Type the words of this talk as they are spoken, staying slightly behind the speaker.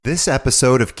This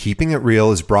episode of Keeping It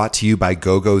Real is brought to you by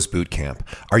GoGo's Bootcamp.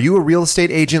 Are you a real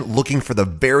estate agent looking for the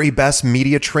very best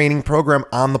media training program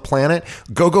on the planet?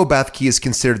 GoGo Bethke is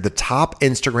considered the top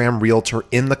Instagram realtor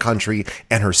in the country,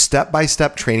 and her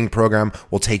step-by-step training program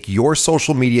will take your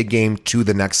social media game to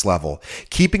the next level.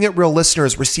 Keeping It Real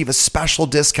listeners receive a special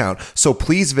discount, so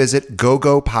please visit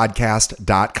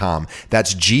gogopodcast.com.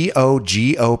 That's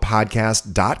GOGO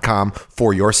podcast.com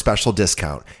for your special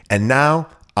discount. And now,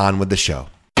 on with the show.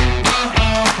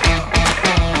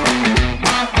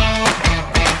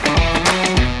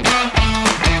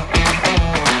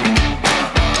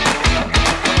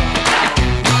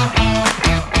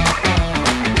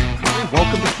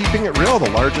 Keeping It Real, the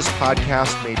largest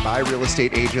podcast made by real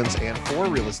estate agents and for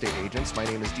real estate agents. My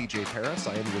name is DJ Paris.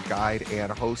 I am your guide and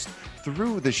host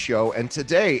through the show. And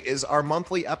today is our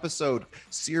monthly episode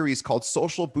series called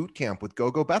Social Bootcamp with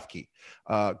GoGo Bethke.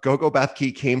 GoGo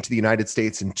Bethke came to the United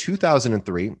States in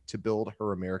 2003 to build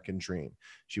her American dream.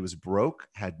 She was broke,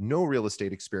 had no real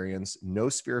estate experience, no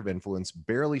sphere of influence,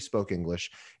 barely spoke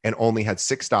English, and only had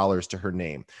 $6 to her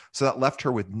name. So that left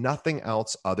her with nothing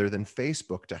else other than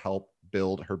Facebook to help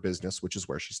build her business, which is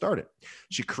where she started.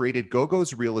 She created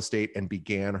GoGo's Real Estate and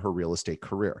began her real estate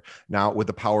career. Now, with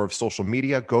the power of social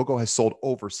media, GoGo has sold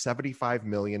over 75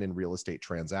 million in real estate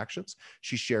transactions.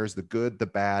 She shares the good, the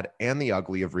bad, and the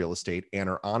ugly of real estate, and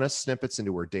her honest snippets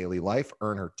into her daily life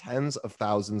earn her tens of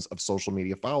thousands of social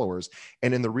media followers.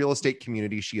 And in the real estate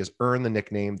community, she has earned the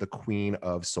nickname the Queen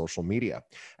of Social Media.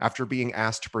 After being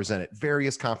asked to present at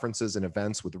various conferences and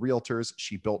events with realtors,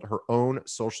 she built her own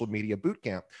social media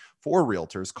bootcamp for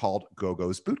realtors called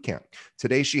GoGo's Bootcamp.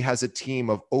 Today, she has a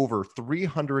team of over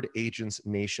 300 agents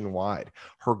nationwide.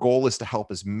 Her goal is to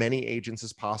help as many agents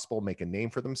as possible make a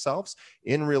name for themselves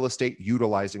in real estate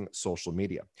utilizing social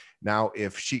media. Now,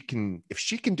 if she can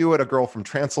do it, a girl from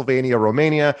Transylvania,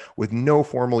 Romania, with no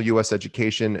formal US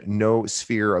education, no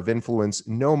sphere of influence,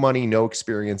 no money, no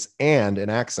experience, and an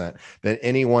accent, then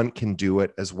anyone can do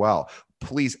it as well.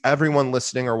 Please, everyone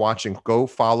listening or watching, go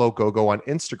follow GoGo on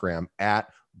Instagram at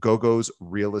GoGo's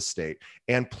Real Estate.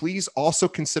 And please also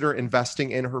consider investing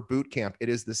in her bootcamp. It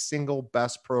is the single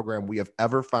best program we have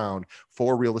ever found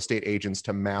for real estate agents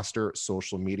to master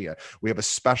social media. We have a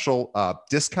special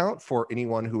discount for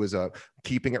anyone who is a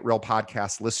Keeping It Real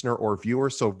podcast listener or viewer.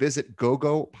 So visit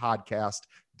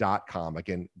gogopodcast.com.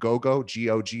 Again, GoGo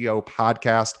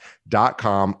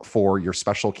podcast.com for your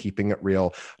special Keeping It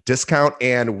Real discount.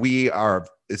 And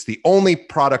it's the only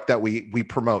product that we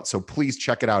promote. So please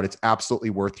check it out. It's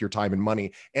absolutely worth your time and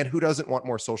money. And who doesn't want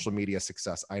more social media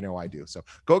success? I know I do. So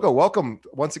GoGo, welcome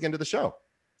once again to the show.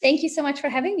 Thank you so much for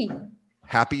having me.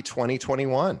 Happy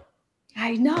 2021.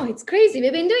 I know, it's crazy.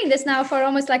 We've been doing this now for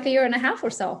almost like a year and a half or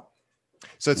so.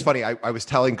 So it's funny. I was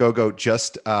telling GoGo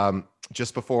just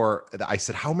before I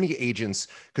said, how many agents,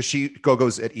 because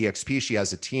GoGo's at EXP, she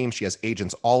has a team, she has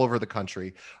agents all over the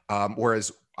country.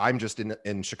 Whereas I'm just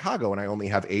in Chicago and I only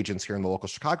have agents here in the local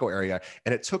Chicago area.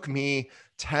 And it took me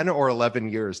 10 or 11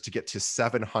 years to get to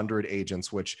 700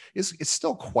 agents, which is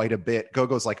still quite a bit.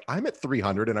 GoGo's like, I'm at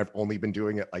 300 and I've only been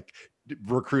doing it like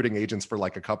recruiting agents for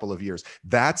like a couple of years.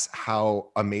 That's how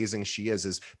amazing she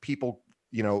is people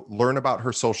learn about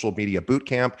her social media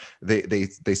bootcamp. They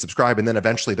subscribe, and then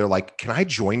eventually they're like, can I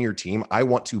join your team? I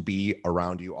want to be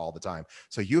around you all the time.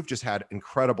 So you've just had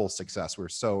incredible success. We're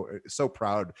so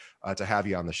proud to have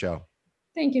you on the show.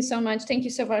 Thank you so much. Thank you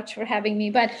so much for having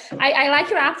me. But I like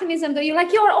your optimism though. You're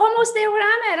like, you're almost there where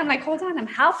I'm at. I'm like, hold on, I'm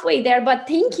halfway there. But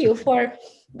thank you for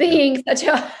being such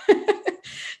a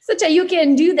you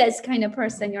can do this kind of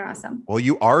person. You're awesome. Well,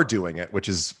 you are doing it, which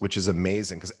is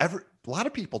amazing, because a lot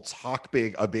of people talk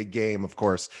a big game, of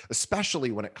course,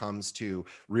 especially when it comes to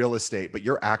real estate, but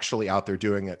you're actually out there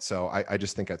doing it. So I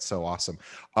just think that's so awesome.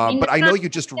 But I know you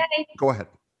just go ahead.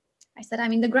 I said,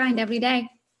 I'm in the grind every day.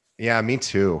 Yeah, me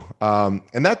too.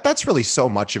 And that's really so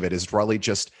much of it is really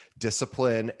just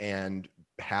discipline and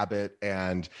habit,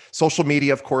 and social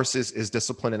media, of course, is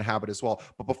discipline and habit as well.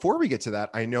 But before we get to that,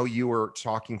 I know you were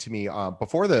talking to me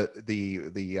before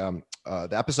the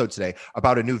episode today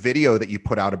about a new video that you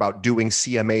put out about doing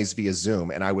CMAs via Zoom,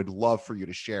 and I would love for you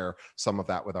to share some of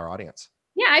that with our audience.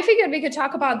 Yeah, I figured we could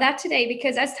talk about that today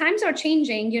because as times are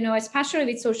changing, especially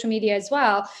with social media as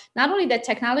well, not only that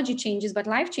technology changes, but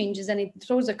life changes and it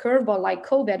throws a curveball like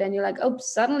COVID and you're like, oh,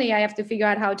 suddenly I have to figure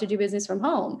out how to do business from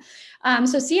home.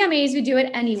 So CMAs, we do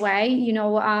it anyway.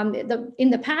 In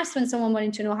the past, when someone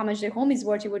wanted to know how much their home is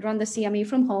worth, you would run the CMA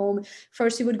from home.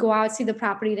 First, you would go out, see the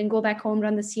property, then go back home,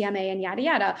 run the CMA and yada,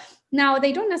 yada. Now,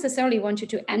 they don't necessarily want you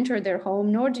to enter their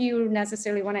home, nor do you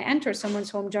necessarily want to enter someone's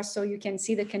home just so you can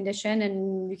see the condition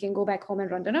and you can go back home and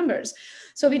run the numbers.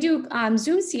 So we do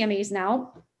Zoom CMAs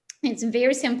now. It's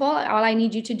very simple. All I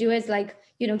need you to do is like,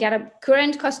 get a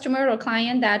current customer or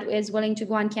client that is willing to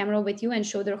go on camera with you and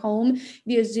show their home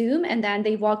via Zoom. And then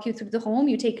they walk you through the home.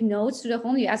 You take notes to the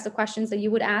home. You ask the questions that you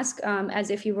would ask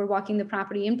as if you were walking the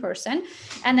property in person.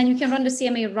 And then you can run the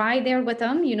CMA right there with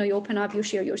them. You open up, you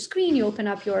share your screen, you open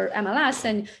up your MLS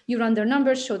and you run their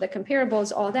numbers, show the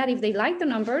comparables, all that. If they like the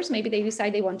numbers, maybe they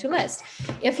decide they want to list.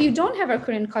 If you don't have a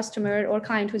current customer or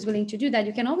client who's willing to do that,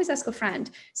 you can always ask a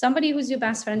friend, somebody who's your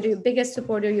best friend, your biggest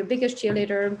supporter, your biggest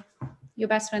cheerleader, your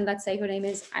best friend, let's say her name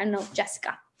is, I don't know,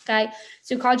 Jessica. Okay.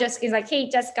 So you call Jessica, is like, hey,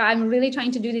 Jessica, I'm really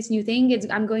trying to do this new thing.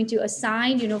 I'm going to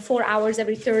assign, 4 hours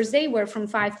every Thursday, where from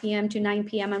 5 p.m. to 9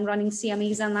 p.m. I'm running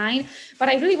CMEs online, but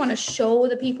I really want to show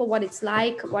the people what it's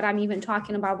like, what I'm even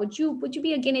talking about. Would you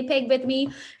be a guinea pig with me?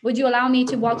 Would you allow me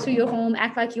to walk through your home,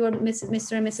 act like you're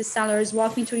Mr. and Mrs. Sellers,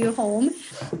 walk me through your home?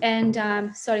 And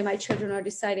sorry, my children are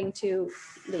deciding to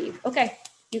leave. Okay.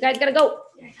 You guys got to go.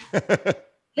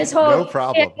 This whole no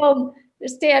problem.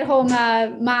 Stay at home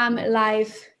mom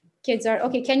life. Kids are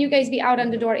okay. Can you guys be out on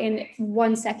the door in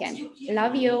 1 second?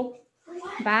 Love you.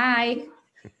 Bye.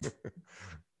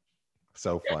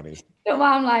 So funny. The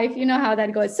mom life, you know how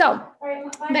that goes. So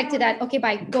back to that. Okay,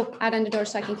 bye. Go out on the door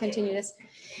so I can continue this.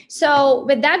 So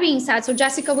with that being said, so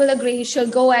Jessica will agree. She'll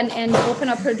go and open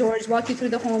up her doors, walk you through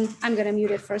the home. I'm going to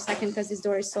mute it for a second because this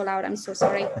door is so loud. I'm so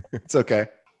sorry. It's okay.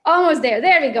 Almost there.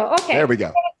 There we go. Okay. There we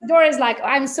go. Door is like,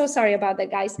 I'm so sorry about that,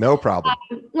 guys. No problem.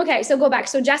 Okay, so go back.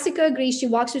 So Jessica agrees. She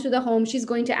walks you to the home. She's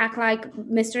going to act like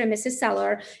Mr. and Mrs.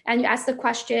 Seller. And you ask the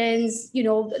questions,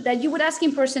 that you would ask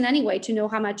in person anyway to know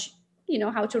how much,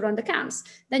 how to run the cams.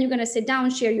 Then you're going to sit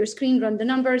down, share your screen, run the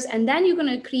numbers, and then you're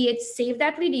going to save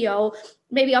that video,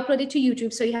 maybe upload it to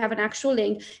YouTube so you have an actual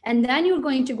link. And then you're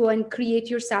going to go and create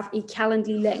yourself a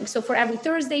Calendly link. So for every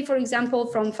Thursday, for example,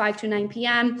 from 5 to 9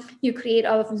 p.m., you create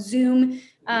a Zoom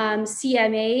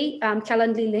CMA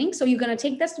Calendly link. So you're going to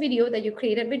take this video that you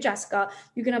created with Jessica,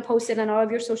 you're going to post it on all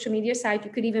of your social media sites.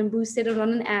 You could even boost it or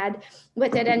run an ad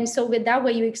with it. And so with that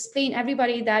way, you explain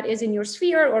everybody that is in your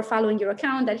sphere or following your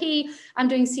account that, hey, I'm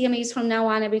doing CMAs from now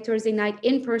on every Thursday night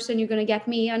in person. You're going to get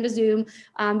me on the Zoom.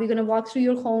 We're going to walk through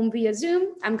your home via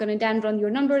Zoom. I'm going to then run your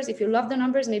numbers. If you love the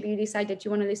numbers, maybe you decide that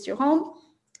you want to list your home.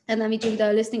 And then we do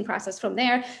the listing process from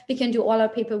there. We can do all our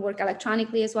paperwork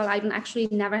electronically as well. I don't actually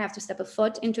never have to step a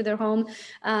foot into their home.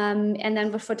 And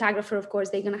then the photographer, of course,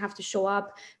 they're going to have to show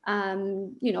up,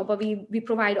 but we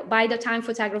provide, by the time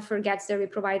photographer gets there, we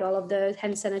provide all of the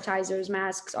hand sanitizers,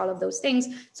 masks, all of those things.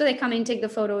 So they come in, take the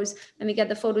photos, and we get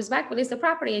the photos back, we list the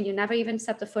property, and you never even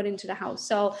step a foot into the house.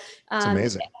 So it's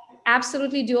amazing.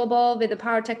 Absolutely doable with the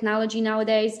power of technology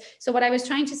nowadays. So what I was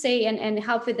trying to say and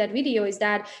help with that video is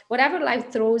that whatever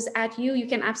life throws at you, you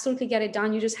can absolutely get it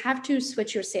done. You just have to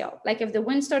switch your sail. Like if the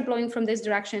wind start blowing from this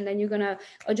direction, then you're going to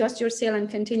adjust your sail and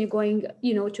continue going,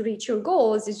 to reach your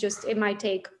goals. It might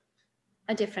take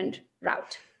a different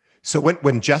route. So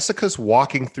when Jessica's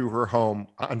walking through her home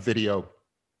on video,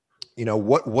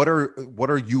 what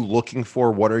are you looking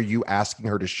for? What are you asking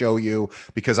her to show you?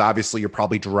 Because obviously you're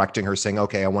probably directing her saying,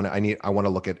 okay, I want to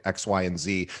look at X, Y, and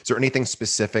Z. Is there anything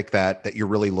specific that you're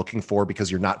really looking for because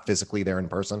you're not physically there in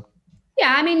person?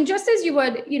 Yeah, I mean, just as you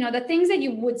would, the things that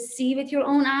you would see with your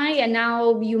own eye, and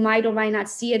now you might or might not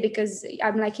see it because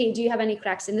I'm like, hey, do you have any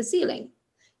cracks in the ceiling?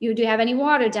 Do you have any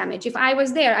water damage? If I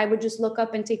was there, I would just look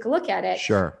up and take a look at it.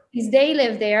 Sure. If they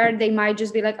live there, they might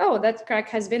just be like, oh, that crack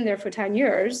has been there for 10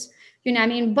 years. You know what I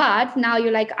mean? But now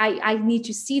you're like, I need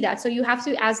to see that. So you have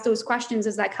to ask those questions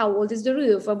as like, how old is the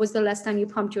roof? What was the last time you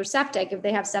pumped your septic? If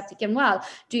they have septic and well,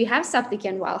 do you have septic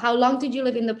and well? How long did you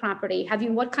live in the property?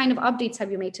 What kind of updates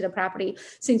have you made to the property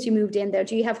since you moved in there?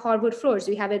 Do you have hardwood floors?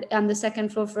 Do you have it on the second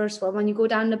floor, first floor? When you go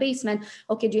down the basement,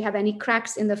 okay, do you have any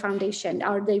cracks in the foundation?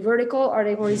 Are they vertical or are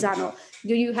they horizontal?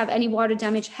 Do you have any water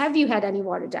damage? Have you had any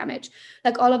water damage?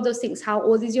 Like all of those things. How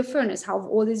old is your furnace? How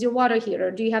old is your water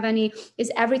heater? Do you have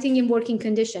is everything in working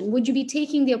condition? Would you be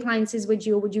taking the appliances with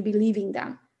you or would you be leaving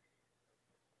them?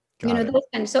 Those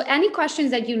kinds. So any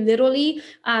questions that you literally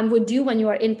would do when you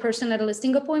are in person at a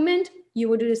listing appointment, you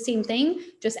would do the same thing,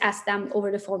 just ask them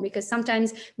over the phone. Because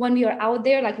sometimes when we are out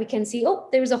there, like we can see, oh,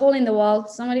 there's a hole in the wall.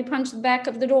 Somebody punched the back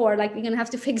of the door. Like we're going to have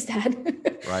to fix that.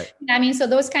 Right. So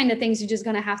those kind of things you're just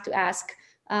going to have to ask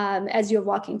as you're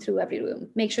walking through every room.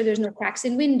 Make sure there's no cracks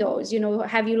in windows.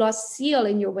 Have you lost seal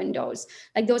in your windows?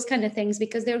 Like those kind of things,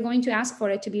 because they're going to ask for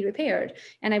it to be repaired.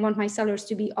 And I want my sellers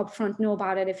to be upfront, know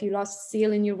about it. If you lost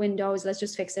seal in your windows, let's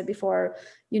just fix it before,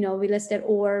 we list it,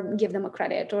 or give them a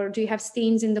credit. Or do you have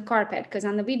stains in the carpet? Because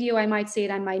on the video, I might say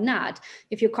it, I might not.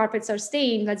 If your carpets are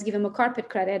stained, let's give them a carpet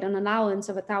credit, an allowance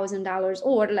of $1,000,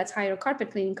 or let's hire a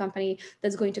carpet cleaning company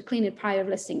that's going to clean it prior to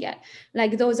listing it.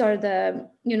 Like those are the,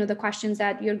 the questions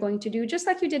that you're going to do, just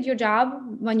like you did your job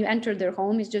when you entered their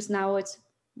home. It's just now it's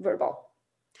verbal.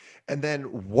 And then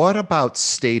what about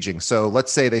staging? So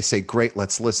let's say they say, great,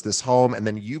 let's list this home. And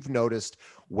then you've noticed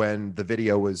when the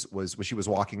video was when she was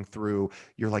walking through,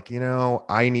 you're like,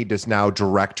 I need to now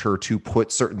direct her to put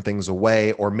certain things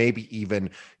away, or maybe even,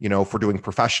 if we're doing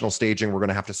professional staging, we're going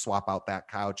to have to swap out that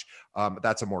couch.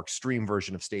 That's a more extreme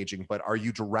version of staging, but are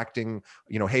you directing,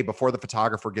 hey, before the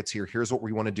photographer gets here, here's what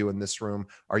we want to do in this room.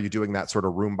 Are you doing that sort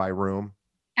of room by room?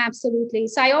 Absolutely.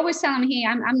 So I always tell them, hey,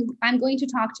 I'm going to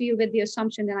talk to you with the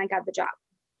assumption that I got the job.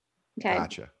 Okay.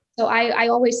 Gotcha. So I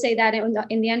always say that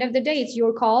in the end of the day, it's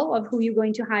your call of who you're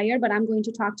going to hire, but I'm going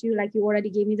to talk to you like you already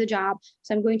gave me the job.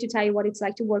 So I'm going to tell you what it's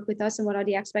like to work with us and what are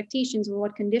the expectations or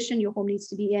what condition your home needs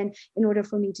to be in order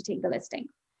for me to take the listing.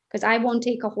 Because I won't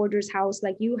take a hoarder's house.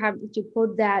 Like you have to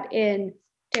put that in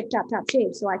tip top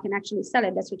shape so I can actually sell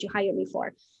it. That's what you hire me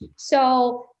for.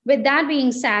 So with that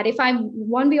being said, if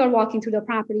we are walking through the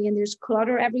property and there's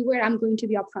clutter everywhere, I'm going to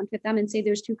be upfront with them and say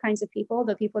there's two kinds of people: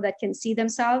 the people that can see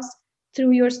themselves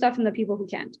through your stuff and the people who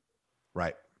can't.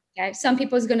 Right. Okay. Some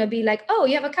people is going to be like, oh,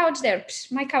 you have a couch there.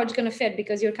 Psh, my couch is going to fit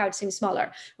because your couch seems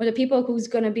smaller. Or the people who's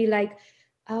going to be like,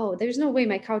 oh, there's no way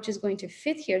my couch is going to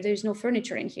fit here. There's no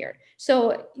furniture in here.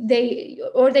 So they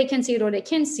can see it or they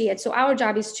can see it. So our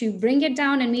job is to bring it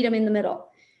down and meet them in the middle,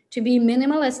 to be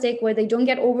minimalistic where they don't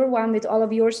get overwhelmed with all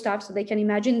of your stuff so they can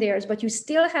imagine theirs, but you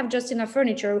still have just enough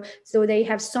furniture so they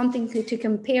have something to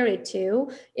compare it to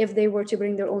if they were to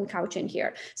bring their own couch in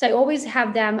here. So I always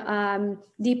have them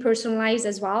depersonalize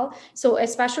as well. So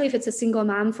especially if it's a single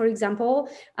mom, for example,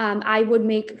 I would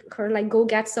make her like go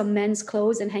get some men's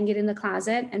clothes and hang it in the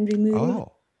closet and remove.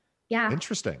 Oh, yeah.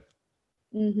 Interesting.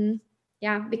 Mm-hmm.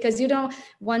 Yeah, because you don't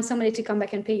want somebody to come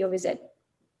back and pay your visit.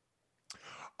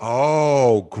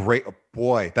 Oh, great.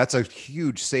 Boy, that's a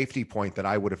huge safety point that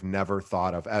I would have never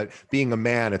thought of. Being a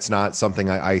man, it's not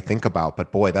something I think about,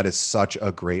 but boy, that is such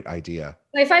a great idea.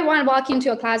 If I want to walk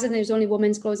into a closet and there's only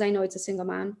women's clothes, I know it's a single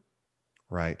man.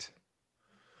 Right.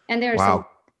 And there are some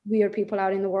weird people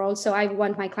out in the world. So I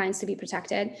want my clients to be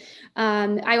protected.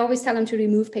 I always tell them to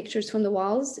remove pictures from the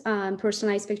walls,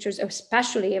 personalized pictures,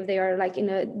 especially if they are like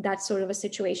in that sort of a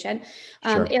situation,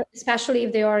 Sure. Especially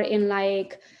if they are in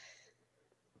like,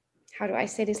 how do I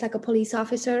say this? Like a police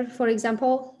officer, for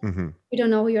example. Mm-hmm. You don't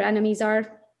know who your enemies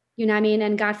are, you know what I mean?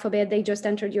 And God forbid they just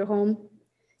entered your home,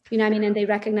 you know what I mean? And they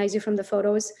recognize you from the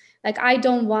photos. Like, I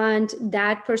don't want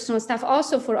that personal stuff.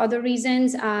 Also for other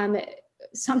reasons,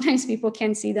 sometimes people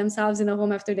can't see themselves in a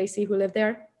home after they see who lived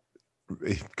there.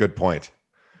 Good point.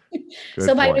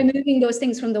 So by removing those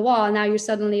things from the wall, now you're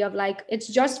suddenly of like, it's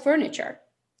just furniture.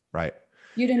 Right.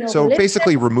 You don't know. So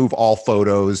basically remove all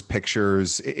photos,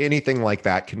 pictures, anything like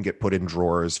that can get put in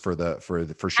drawers for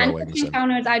showings. And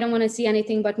counters, I don't want to see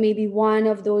anything but maybe one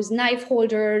of those knife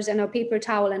holders and a paper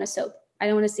towel and a soap. I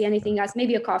don't want to see anything else,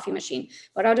 maybe a coffee machine.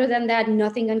 But other than that,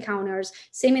 nothing on counters.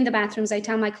 Same in the bathrooms. I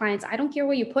tell my clients, I don't care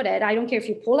where you put it. I don't care if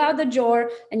you pull out the drawer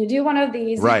and you do one of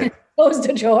these. Right. Close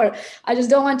the drawer. I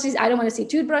don't want to see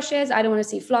toothbrushes. I don't want to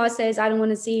see flosses. I don't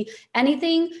want to see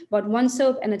anything but one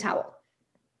soap and a towel.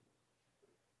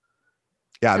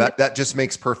 Yeah, that just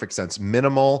makes perfect sense.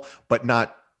 Minimal, but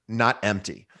not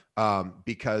empty.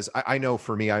 Because I know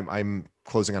for me, I'm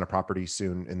closing on a property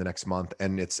soon in the next month,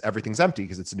 and everything's empty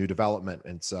because it's a new development.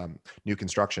 And it's new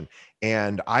construction.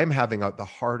 And I'm having the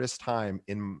hardest time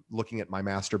in looking at my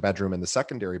master bedroom and the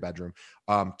secondary bedroom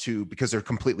because they're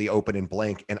completely open and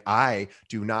blank. And I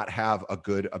do not have a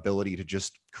good ability to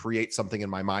just create something in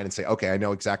my mind and say, okay, I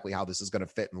know exactly how this is going to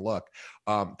fit and look.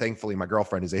 Thankfully, my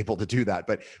girlfriend is able to do that.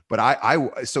 But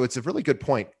so it's a really good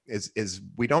point is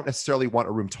we don't necessarily want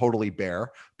a room totally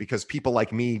bare because people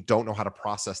like me don't know how to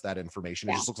process that information.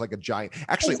 Yeah. It just looks like a giant,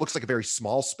 actually, it looks like a very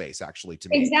small space actually to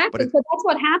me. Exactly. So that's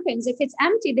what happens. If it's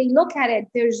empty, they look at it.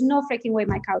 There's no freaking way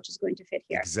my couch is going to fit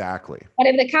here. Exactly. But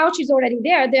if the couch is already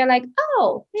there, they're like,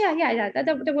 oh, yeah,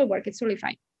 that will work. It's really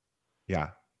fine.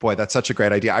 Yeah. Boy, that's such a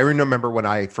great idea. I remember when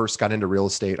I first got into real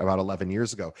estate about 11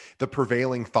 years ago, the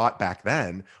prevailing thought back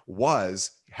then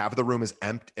was have the room as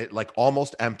empty, like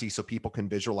almost empty, so people can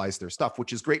visualize their stuff,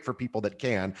 which is great for people that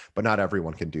can, but not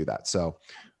everyone can do that. So,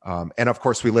 and of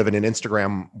course, we live in an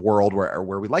Instagram world where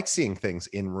we like seeing things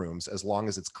in rooms as long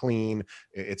as it's clean,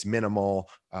 it's minimal,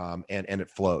 and it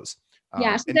flows.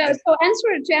 Yeah. To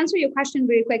answer your question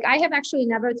very quick, I have actually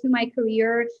never through my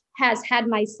career has had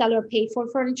my seller pay for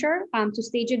furniture to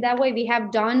stage it that way. We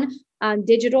have done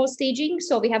digital staging.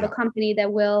 So we have a company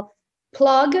that will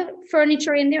plug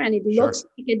furniture in there and it looks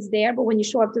like it's there, but when you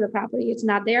show up to the property, it's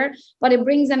not there, but it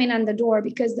brings them in on the door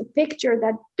because the picture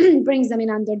that brings them in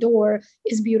on the door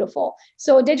is beautiful.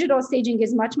 So digital staging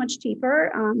is much, much cheaper.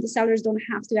 The sellers don't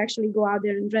have to actually go out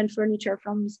there and rent furniture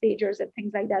from stagers and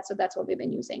things like that. So that's what we've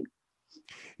been using.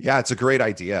 Yeah, it's a great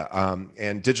idea.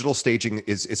 And digital staging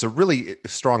is a really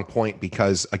strong point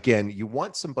because, again, you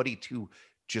want somebody to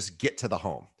just get to the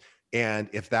home. And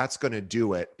if that's going to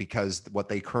do it because what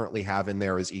they currently have in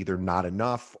there is either not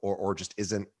enough or just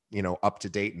isn't, up to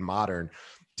date and modern,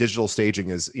 digital staging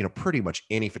is, pretty much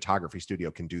any photography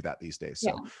studio can do that these days.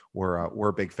 So we're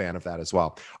a big fan of that as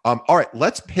well. All right,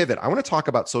 let's pivot. I want to talk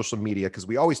about social media because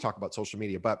we always talk about social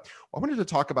media, but I wanted to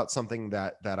talk about something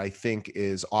that I think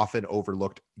is often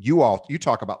overlooked. You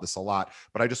talk about this a lot,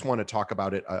 but I just want to talk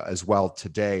about it as well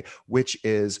today, which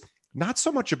is not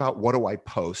so much about what do I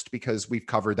post, because we've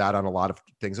covered that on a lot of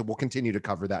things and we'll continue to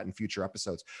cover that in future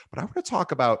episodes. But I want to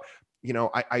talk about,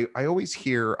 I always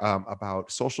hear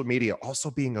about social media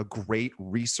also being a great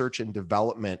research and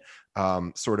development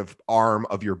sort of arm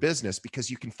of your business, because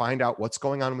you can find out what's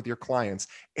going on with your clients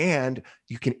and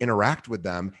you can interact with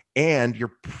them, and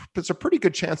there's a pretty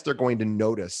good chance they're going to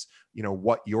notice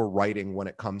what you're writing when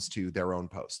it comes to their own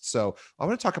posts. So I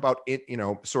want to talk about it,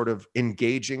 sort of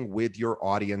engaging with your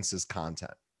audience's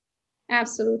content.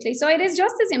 Absolutely. So it is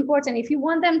just as important. If you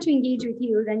want them to engage with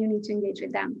you, then you need to engage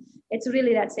with them. It's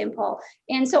really that simple.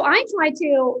 And so I try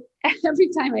to, every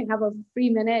time I have a free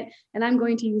minute and I'm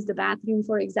going to use the bathroom,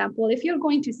 for example, if you're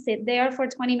going to sit there for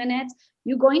 20 minutes,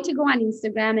 you're going to go on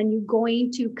Instagram and you're going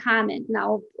to comment.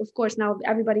 Now, of course, now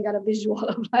everybody got a visual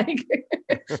of like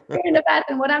you're in the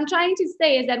bathroom. What I'm trying to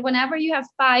say is that whenever you have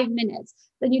 5 minutes,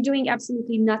 then you're doing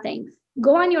absolutely nothing.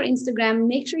 Go on your Instagram,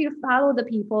 make sure you follow the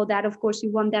people that, of course,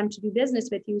 you want them to do business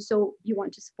with you. So you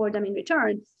want to support them in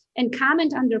return, and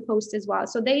comment on their post as well.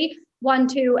 So they want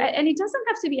to, and it doesn't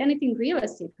have to be anything real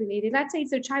estate related. Let's say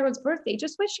it's their child's birthday.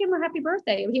 Just wish him a happy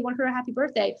birthday. Or he want her a happy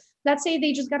birthday. Let's say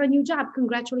they just got a new job.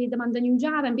 Congratulate them on the new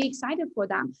job and be excited for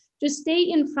them. Just stay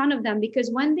in front of them,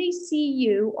 because when they see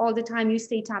you all the time, you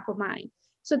stay top of mind.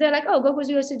 So they're like, oh, Gogo's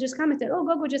real estate just commented. Oh,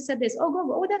 Gogo just said this. Oh,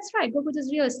 Gogo, oh, that's right. Gogo does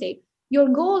real estate. Your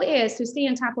goal is to stay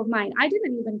on top of mind. I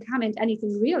didn't even comment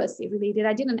anything real estate related.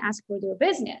 I didn't ask for their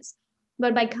business.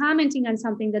 But by commenting on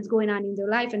something that's going on in their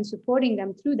life and supporting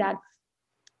them through that,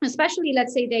 especially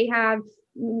let's say they have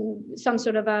some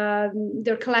sort of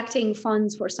they're collecting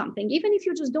funds for something. Even if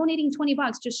you're just donating $20,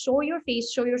 just show your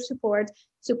face, show your support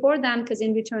them, because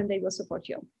in return, they will support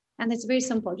you. And it's very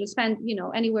simple. Just spend,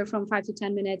 anywhere from 5 to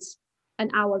 10 minutes,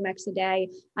 an hour max a day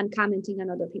on commenting on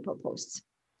other people's posts.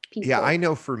 Yeah, I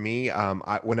know for me,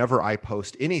 whenever I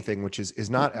post anything, which is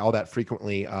not all that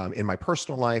frequently in my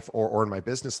personal life or in my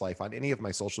business life on any of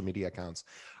my social media accounts,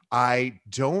 I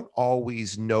don't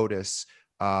always notice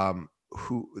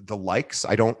who the likes.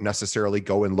 I don't necessarily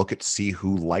go and see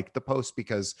who liked the post,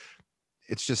 because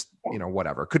it's just,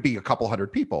 whatever. It could be a couple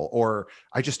hundred people, or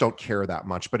I just don't care that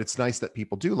much, but it's nice that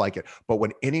people do like it. But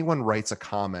when anyone writes a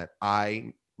comment,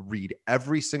 I read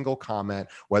every single comment,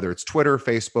 whether it's Twitter,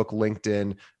 Facebook,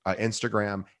 LinkedIn,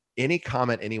 Instagram, any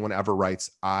comment anyone ever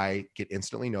writes, I get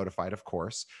instantly notified, of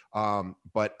course.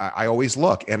 But I always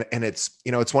look, and it's,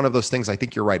 it's one of those things. I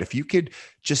think you're right. If you could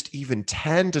just even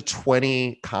 10 to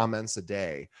 20 comments a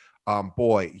day,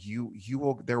 boy,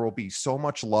 there will be so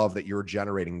much love that you're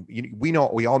generating. We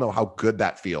all know how good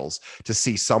that feels to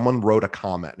see someone wrote a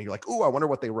comment and you're like, oh, I wonder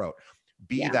what they wrote.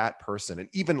 Be that person. And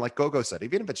even like Gogo said,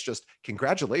 even if it's just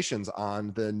congratulations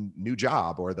on the new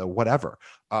job or the whatever,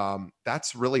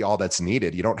 that's really all that's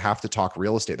needed. You don't have to talk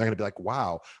real estate. They're going to be like,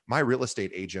 wow, my real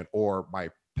estate agent or my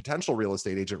potential real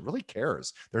estate agent really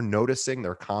cares. They're noticing,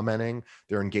 they're commenting,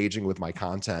 they're engaging with my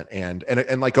content. And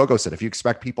like Gogo said, if you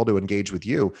expect people to engage with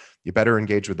you, you better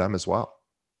engage with them as well.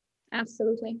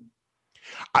 Absolutely.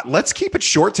 Let's keep it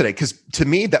short today, because to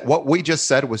me, that what we just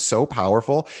said was so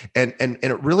powerful, and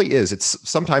it really is. It's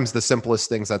sometimes the simplest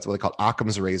things. That's what they call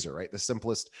Occam's razor, right? The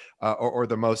simplest or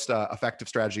the most effective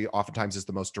strategy oftentimes is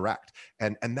the most direct,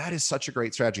 and that is such a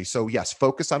great strategy. So yes,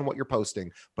 focus on what you're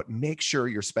posting, but make sure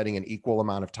you're spending an equal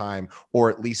amount of time, or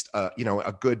at least a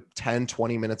good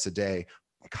 10-20 minutes a day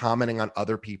commenting on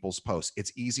other people's posts.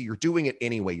 It's easy. You're doing it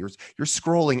anyway. You're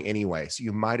scrolling anyway. So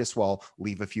you might as well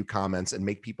leave a few comments and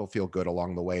make people feel good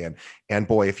along the way. And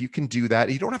boy, if you can do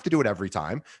that, you don't have to do it every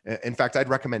time. In fact, I'd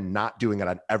recommend not doing it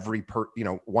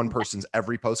on one person's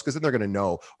every post, because then they're going to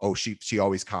know, oh, she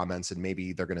always comments, and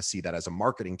maybe they're going to see that as a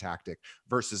marketing tactic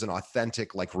versus an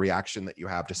authentic like reaction that you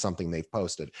have to something they've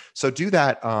posted. So do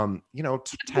that 10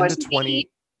 to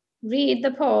 20. Read the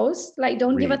post, like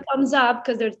don't give a thumbs up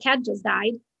because their cat just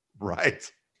died.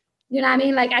 Right. You know what I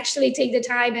mean? Like actually take the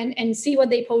time and see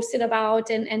what they posted about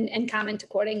and comment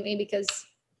accordingly, because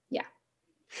yeah.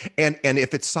 And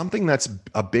if it's something that's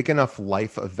a big enough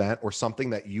life event or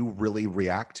something that you really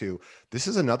react to, this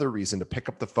is another reason to pick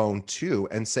up the phone too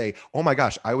and say, oh my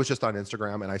gosh, I was just on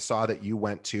Instagram and I saw that you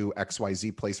went to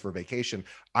XYZ place for vacation.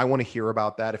 I want to hear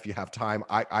about that. If you have time,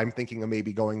 I'm thinking of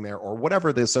maybe going there, or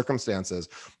whatever the circumstances.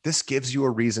 This gives you a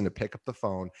reason to pick up the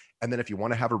phone. And then if you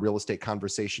want to have a real estate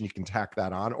conversation, you can tack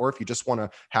that on, or if you just want to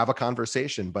have a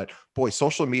conversation. But boy,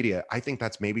 social media, I think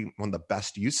that's maybe one of the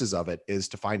best uses of it, is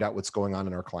to find out what's going on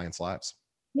in our clients' lives.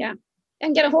 Yeah.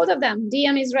 And get a hold of them.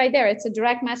 DM is right there. It's a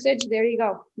direct message. There you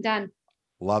go. Done.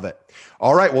 Love it.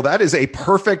 All right. Well, that is a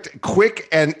perfect, quick,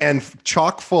 and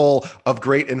chock full of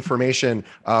great information.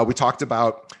 We talked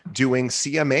about doing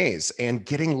CMAs and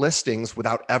getting listings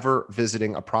without ever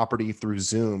visiting a property through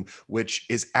Zoom, which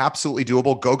is absolutely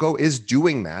doable. GoGo is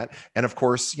doing that. And of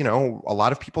course, a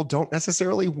lot of people don't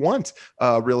necessarily want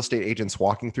real estate agents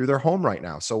walking through their home right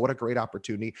now. So what a great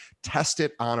opportunity. Test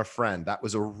it on a friend. That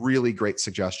was a really great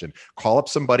suggestion. Call up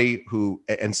somebody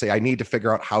and say, I need to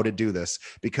figure out how to do this,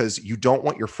 because you don't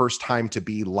want your first time to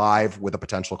be live with a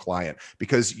potential client,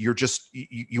 because you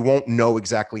won't know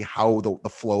exactly how the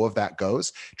flow of that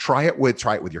goes. Try it with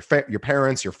your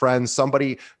parents, your friends,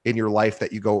 somebody in your life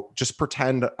that you go, just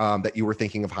pretend that you were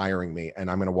thinking of hiring me,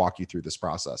 and I'm going to walk you through this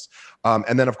process.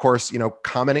 And then of course,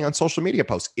 commenting on social media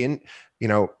posts you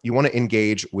want to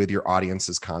engage with your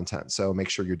audience's content. So make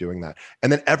sure you're doing that. And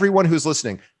then everyone who's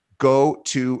listening, go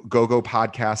to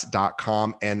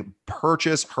gogopodcast.com and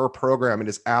purchase her program. It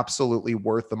is absolutely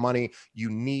worth the money. You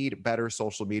need better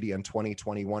social media in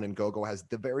 2021, and GoGo has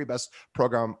the very best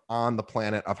program on the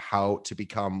planet of how to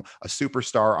become a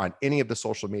superstar on any of the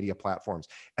social media platforms.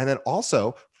 And then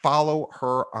also follow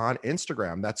her on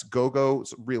Instagram. That's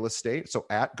GoGo's Real Estate. So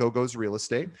at GoGo's Real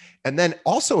Estate. And then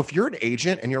also, if you're an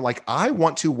agent and you're like, I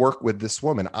want to work with this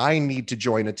woman, I need to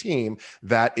join a team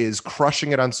that is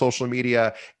crushing it on social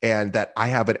media, and that I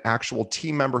have an actual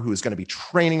team member who is going to be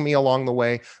training me along the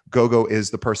way, GoGo is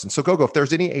the person. So GoGo, if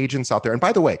there's any agents out there, and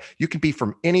by the way, you can be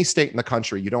from any state in the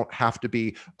country. You don't have to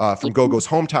be from GoGo's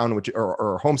hometown,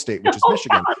 or home state, which is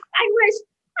Michigan.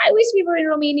 I wish we were in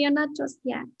Romania, not just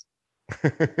yet.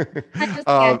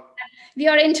 We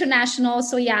are international.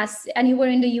 So yes, anywhere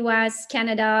in the US,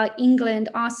 Canada, England,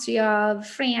 Austria,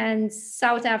 France,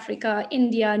 South Africa,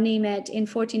 India, name it, in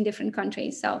 14 different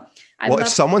countries. So if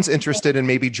someone's interested in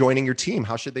maybe joining your team,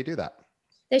 how should they do that?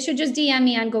 They should just DM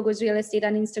me on GoGo's Real Estate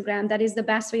on Instagram. That is the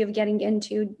best way of getting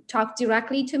into. Talk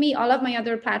directly to me. All of my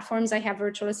other platforms I have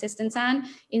virtual assistants on.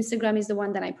 Instagram is the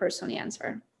one that I personally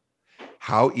answer.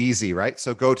 How easy, right?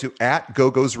 So go to at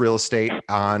GoGo's Real Estate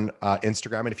on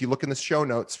Instagram. And if you look in the show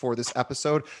notes for this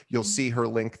episode, you'll see her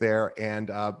link there,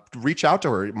 and reach out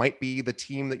to her. It might be the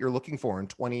team that you're looking for in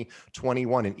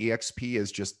 2021. And EXP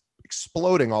is just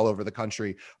exploding all over the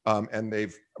country. And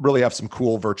they've really have some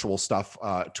cool virtual stuff,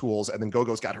 tools. And then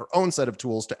GoGo's got her own set of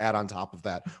tools to add on top of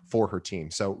that for her team.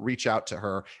 So reach out to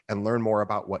her and learn more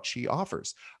about what she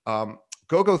offers.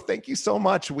 GoGo, thank you so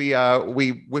much. We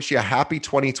wish you a happy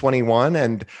 2021,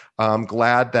 and I'm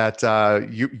glad that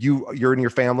you're and your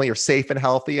family are safe and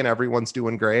healthy, and everyone's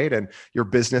doing great, and your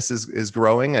business is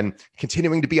growing and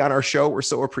continuing to be on our show. We're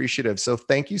so appreciative. So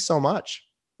thank you so much.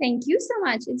 Thank you so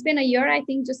much. It's been a year, I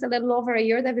think just a little over a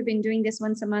year that we've been doing this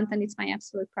once a month, and it's my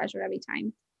absolute pleasure every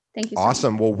time. Thank you so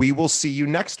awesome. much. Well, we will see you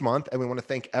next month. And we want to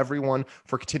thank everyone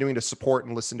for continuing to support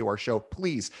and listen to our show.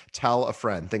 Please tell a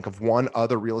friend. Think of one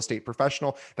other real estate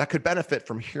professional that could benefit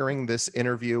from hearing this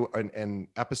interview and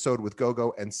episode with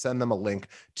GoGo, and send them a link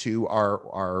to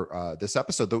our this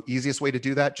episode. The easiest way to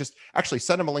do that, just actually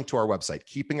send them a link to our website,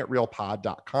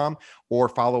 keepingitrealpod.com, or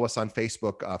follow us on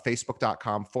Facebook,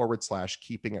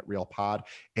 facebook.com/keepingitrealpod.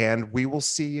 And we will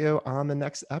see you on the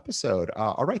next episode.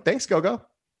 All right. Thanks, GoGo.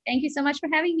 Thank you so much for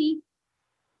having me.